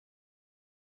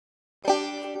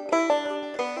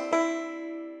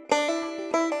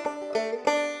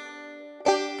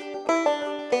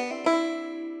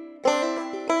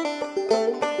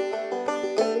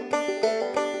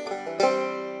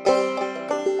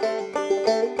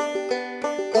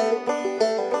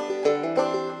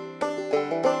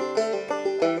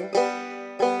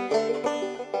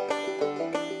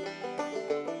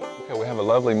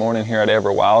lovely morning here at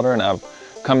Everwilder, and I've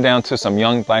come down to some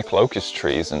young black locust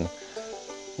trees, and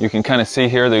you can kind of see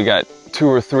here they've got 2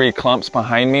 or 3 clumps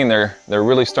behind me, and they're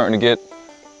really starting to get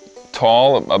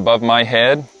tall above my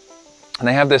head. And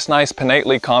they have this nice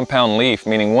pinnately compound leaf,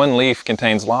 meaning one leaf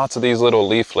contains lots of these little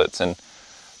leaflets, and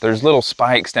there's little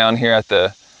spikes down here at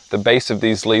the base of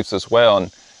these leaves as well.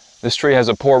 And this tree has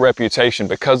a poor reputation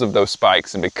because of those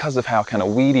spikes and because of how kind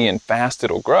of weedy and fast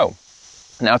it'll grow.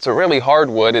 Now, it's a really hard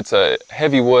wood, it's a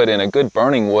heavy wood and a good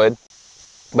burning wood,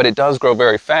 but it does grow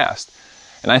very fast,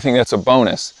 and I think that's a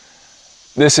bonus.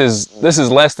 This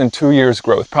is less than 2 years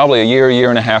growth, probably a year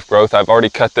and a half growth. I've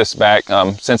already cut this back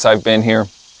since I've been here,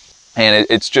 and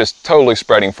it's just totally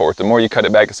spreading forth. The more you cut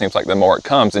it back, it seems like the more it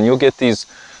comes, and you'll get these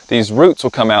roots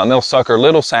will come out and they'll sucker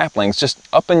little saplings just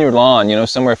up in your lawn, you know,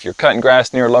 somewhere. If you're cutting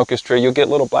grass near a locust tree, you'll get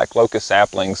little black locust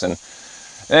saplings, and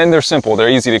they're simple, they're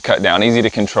easy to cut down, easy to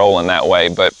control in that way.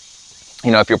 But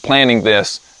you know, if you're planting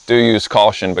this, do use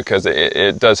caution, because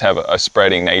it does have a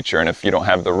spreading nature, and if you don't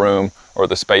have the room or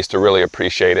the space to really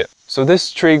appreciate it. So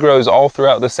this tree grows all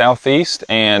throughout the southeast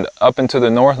and up into the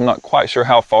north. I'm not quite sure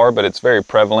how far, but it's very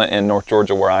prevalent in North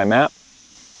Georgia where I'm at.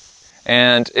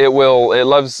 And it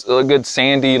loves a good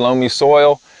sandy, loamy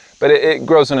soil, but it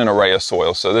grows in an array of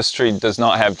soils, so this tree does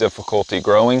not have difficulty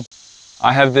growing.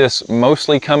 I have this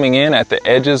mostly coming in at the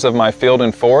edges of my field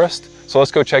and forest, so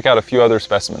let's go check out a few other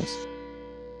specimens.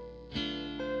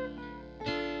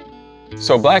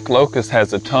 So black locust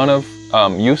has a ton of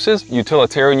uses,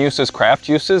 utilitarian uses, craft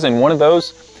uses, and one of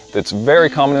those that's very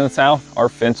common in the South are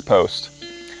fence posts.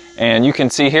 And you can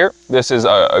see here, this is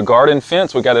a garden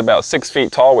fence. We got it about 6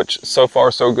 feet tall, which so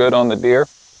far so good on the deer.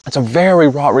 It's a very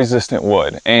rot resistant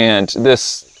wood, and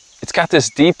it's got this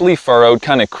deeply furrowed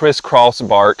kind of crisscross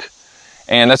bark.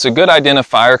 And that's a good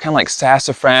identifier, kind of like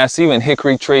sassafras, even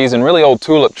hickory trees and really old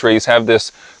tulip trees have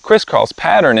this crisscross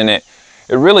pattern in it.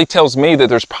 It really tells me that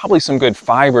there's probably some good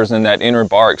fibers in that inner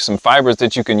bark, some fibers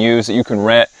that you can use, that you can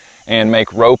rent and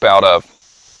make rope out of.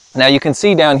 Now you can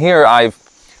see down here, I've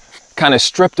kind of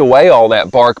stripped away all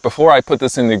that bark before I put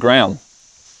this in the ground.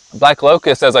 Black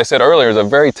locust, as I said earlier, is a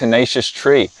very tenacious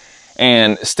tree,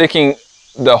 and sticking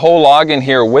the whole log in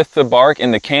here with the bark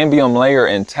and the cambium layer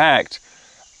intact,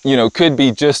 you know, could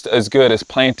be just as good as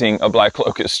planting a black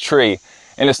locust tree.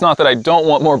 And it's not that I don't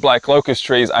want more black locust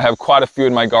trees. I have quite a few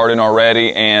in my garden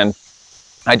already, and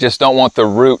I just don't want the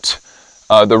roots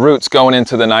going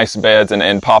into the nice beds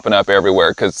and popping up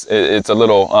everywhere, because it's a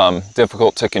little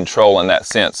difficult to control in that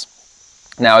sense.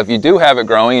 Now, if you do have it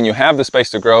growing and you have the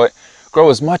space to grow it, grow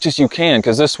as much as you can,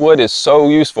 because this wood is so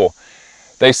useful.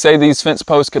 They say these fence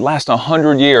posts could last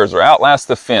 100 years or outlast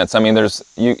the fence. I mean,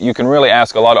 you can really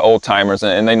ask a lot of old timers,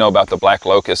 and they know about the black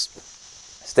locust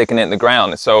sticking it in the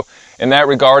ground. So in that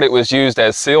regard, it was used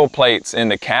as sill plates in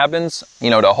the cabins, you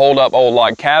know, to hold up old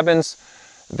log cabins.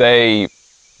 They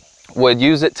would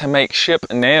use it to make ship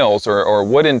nails or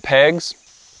wooden pegs.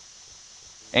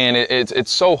 And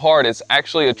it's so hard, it's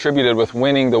actually attributed with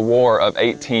winning the War of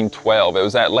 1812. It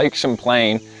was at Lake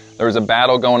Champlain. There was a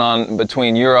battle going on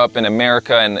between Europe and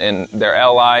America and their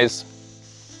allies.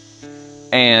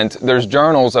 And there's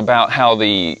journals about how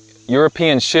the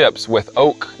European ships with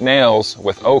oak nails,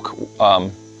 with oak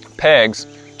pegs,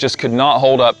 just could not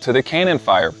hold up to the cannon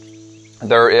fire.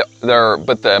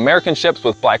 But the American ships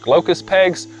with black locust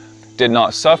pegs did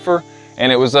not suffer,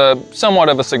 and it was somewhat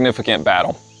of a significant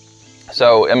battle.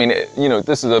 So, I mean, you know,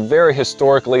 this is a very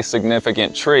historically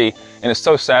significant tree, and it's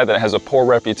so sad that it has a poor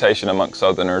reputation amongst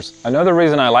Southerners. Another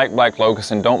reason I like black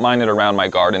locust and don't mind it around my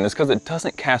garden is because it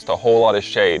doesn't cast a whole lot of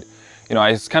shade. You know,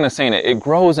 I was kind of saying it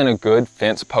grows in a good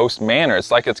fence post manner.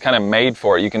 It's like it's kind of made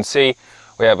for it. You can see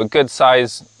we have a good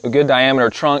size, a good diameter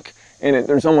trunk, and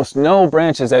there's almost no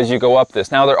branches as you go up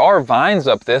this. Now, there are vines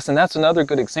up this, and that's another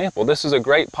good example. This is a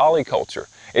great polyculture.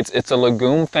 It's a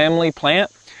legume family plant.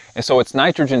 And so it's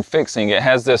nitrogen fixing. It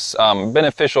has this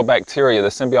beneficial bacteria, the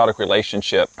symbiotic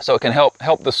relationship, so it can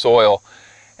help the soil.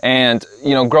 And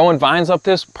you know, growing vines up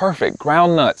this, perfect.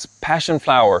 Ground nuts, passion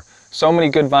flower, so many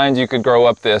good vines you could grow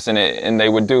up this, and they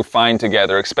would do fine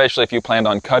together, especially if you planned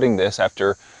on cutting this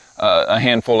after a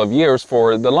handful of years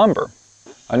for the lumber.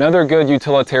 Another good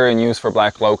utilitarian use for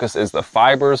black locust is the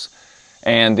fibers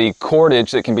and the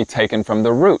cordage that can be taken from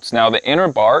the roots. Now, the inner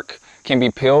bark can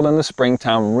be peeled in the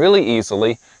springtime really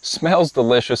easily, smells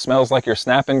delicious, smells like you're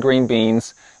snapping green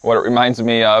beans, what it reminds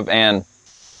me of, and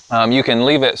you can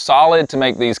leave it solid to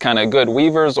make these kind of good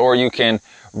weavers, or you can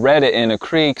red it in a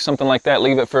creek, something like that,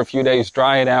 leave it for a few days,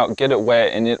 dry it out, get it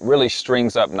wet, and it really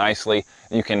strings up nicely.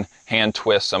 You can hand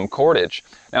twist some cordage.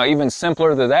 Now, even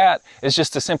simpler than that is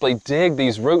just to simply dig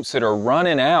these roots that are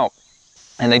running out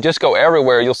and they just go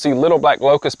everywhere. You'll see little black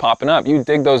locusts popping up. You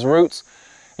dig those roots,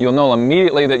 you'll know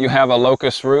immediately that you have a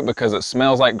locust root because it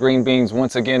smells like green beans.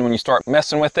 Once again, when you start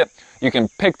messing with it, you can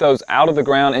pick those out of the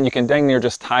ground and you can dang near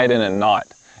just tie it in a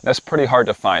knot. That's pretty hard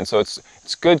to find. So it's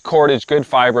good cordage, good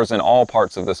fibers in all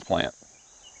parts of this plant.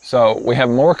 So we have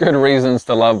more good reasons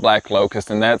to love black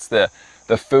locust, and that's the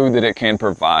food that it can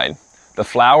provide. The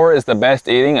flower is the best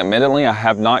eating. Admittedly, I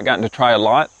have not gotten to try a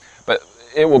lot, but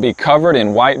it will be covered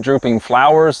in white drooping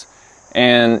flowers,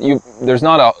 and there's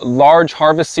not a large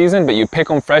harvest season, but you pick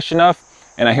them fresh enough,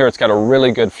 and I hear it's got a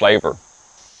really good flavor.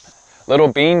 Little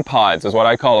bean pods is what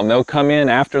I call them. They'll come in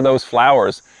after those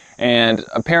flowers, and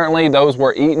apparently those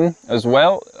were eaten as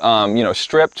well,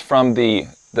 stripped from the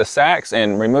sacks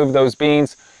and remove those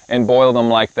beans and boil them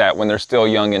like that when they're still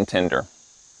young and tender.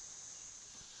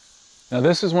 Now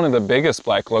this is one of the biggest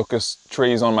black locust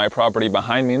trees on my property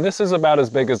behind me, and this is about as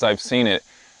big as I've seen it.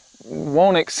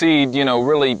 Won't exceed,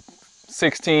 really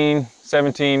 16,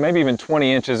 17, maybe even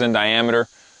 20 inches in diameter.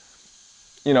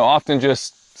 Often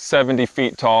just 70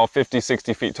 feet tall, 50,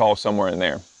 60 feet tall, somewhere in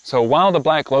there. So while the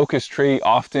black locust tree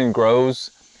often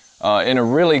grows in a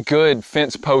really good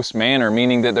fence post manner,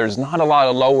 meaning that there's not a lot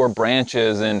of lower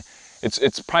branches and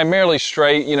it's primarily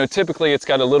straight. Typically it's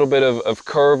got a little bit of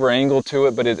curve or angle to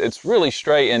it, but it's really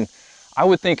straight. And I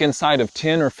would think inside of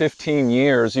 10 or 15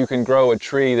 years, you can grow a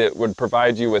tree that would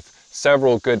provide you with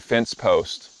several good fence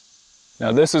posts.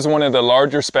 Now this is one of the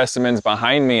larger specimens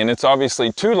behind me, and it's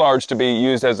obviously too large to be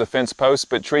used as a fence post,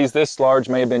 but trees this large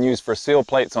may have been used for seal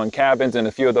plates on cabins and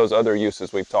a few of those other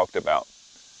uses we've talked about.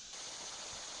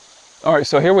 All right,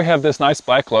 so here we have this nice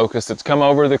black locust that's come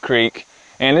over the creek,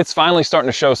 and it's finally starting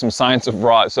to show some signs of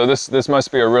rot. So this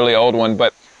must be a really old one,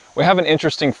 but we have an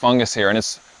interesting fungus here, and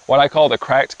it's what I call the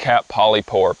cracked cap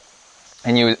polypore.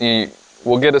 And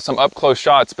we'll get some up close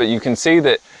shots, but you can see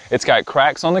that it's got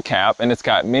cracks on the cap and it's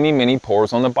got many, many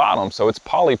pores on the bottom. So it's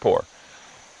polypore.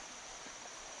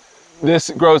 This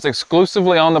grows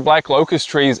exclusively on the black locust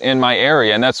trees in my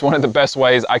area, and that's one of the best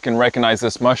ways I can recognize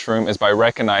this mushroom is by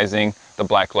recognizing the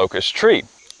black locust tree.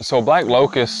 So black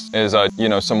locust is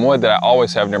some wood that I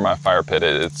always have near my fire pit.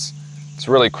 It's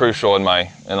really crucial in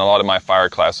a lot of my fire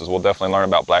classes. We'll definitely learn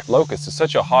about black locust. It's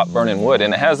such a hot burning wood,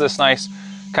 and it has this nice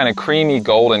kind of creamy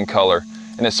golden color,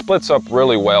 and it splits up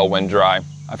really well when dry.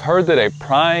 I've heard that a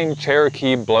prime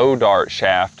Cherokee blow dart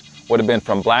shaft would have been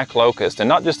from black locust, and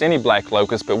not just any black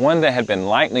locust, but one that had been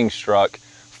lightning struck,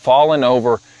 fallen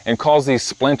over, and caused these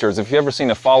splinters. If you've ever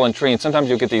seen a fallen tree, and sometimes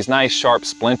you'll get these nice sharp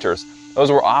splinters, those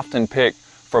were often picked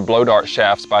for blow dart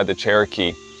shafts by the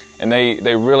Cherokee. And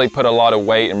they really put a lot of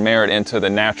weight and merit into the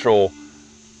natural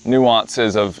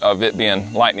nuances of it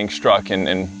being lightning struck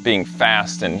and being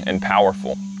fast and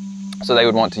powerful. So they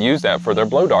would want to use that for their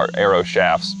blow dart arrow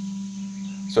shafts.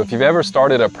 So if you've ever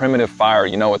started a primitive fire,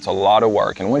 you know it's a lot of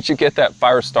work. And once you get that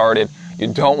fire started, you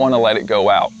don't want to let it go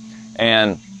out.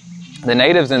 And the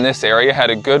natives in this area had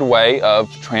a good way of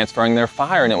transferring their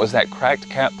fire, and it was that cracked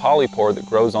cap polypore that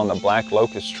grows on the black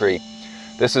locust tree.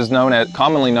 This is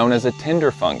commonly known as a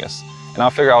tinder fungus, and I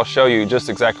figure I'll show you just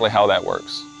exactly how that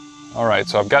works. All right,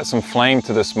 so I've got some flame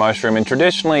to this mushroom, and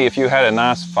traditionally if you had a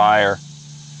nice fire,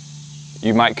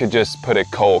 you could just put a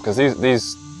coal, because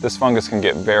this fungus can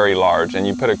get very large, and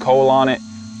you put a coal on it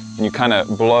and you kind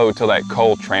of blow till that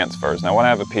coal transfers. Now what I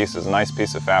have is a nice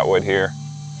piece of fat wood here,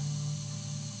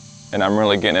 and I'm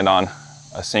really getting it on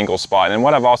a single spot. And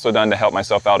what I've also done to help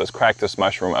myself out is crack this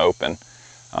mushroom open.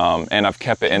 And I've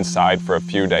kept it inside for a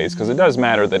few days because it does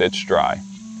matter that it's dry.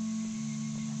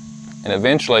 And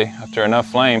eventually, after enough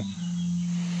flame,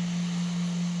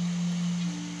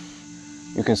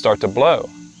 you can start to blow.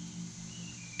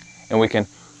 And we can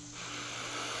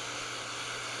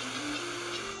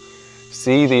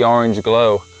see the orange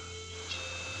glow.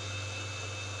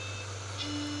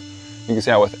 You can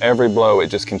see how with every blow it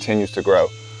just continues to grow.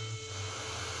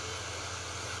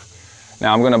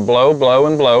 Now I'm going to blow, blow,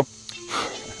 and blow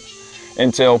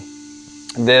until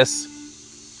this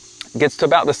gets to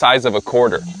about the size of a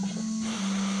quarter.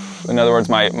 In other words,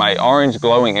 my orange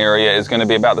glowing area is going to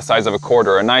be about the size of a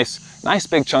quarter, a nice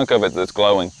big chunk of it that's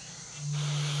glowing.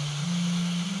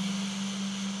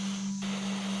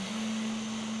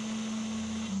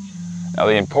 Now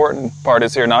the important part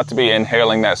is here not to be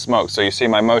inhaling that smoke. So you see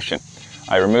my motion.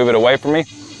 I remove it away from me,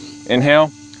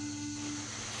 inhale,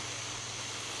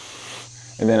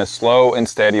 and then a slow and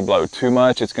steady blow. Too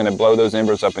much, it's going to blow those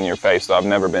embers up in your face, so I've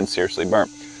never been seriously burnt.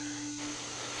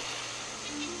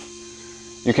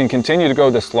 You can continue to go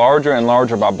this larger and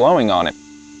larger by blowing on it.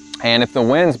 And if the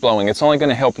wind's blowing, it's only going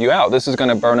to help you out. This is going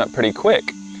to burn up pretty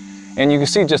quick. And you can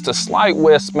see just a slight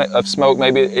wisp of smoke.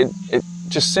 Maybe it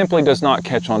just simply does not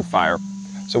catch on fire.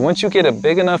 So once you get a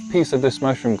big enough piece of this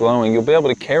mushroom glowing, you'll be able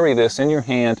to carry this in your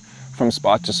hand from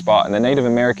spot to spot. And the Native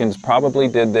Americans probably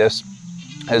did this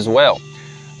as well.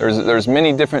 There's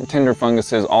many different tinder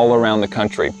funguses all around the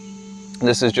country.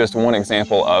 This is just one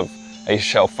example of a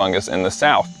shelf fungus in the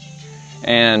South.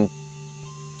 And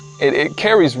it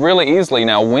carries really easily.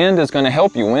 Now, wind is going to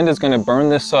help you. Wind is going to burn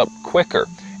this up quicker.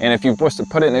 And if you was to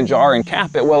put it in a jar and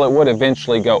cap it, well, it would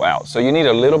eventually go out. So you need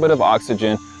a little bit of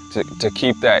oxygen to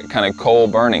keep that kind of coal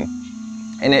burning.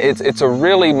 And it's a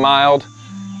really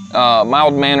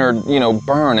mild-mannered, you know,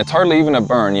 burn. It's hardly even a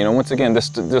burn. You know, once again,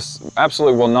 this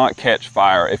absolutely will not catch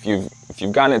fire. If you've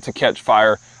gotten it to catch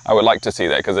fire, I would like to see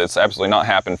that, because it's absolutely not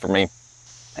happened for me.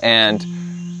 And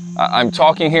I'm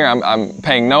talking here, I'm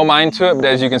paying no mind to it, but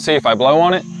as you can see, if I blow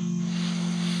on it,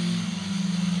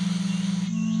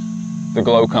 the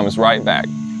glow comes right back.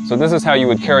 So this is how you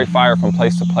would carry fire from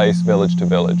place to place, village to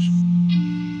village.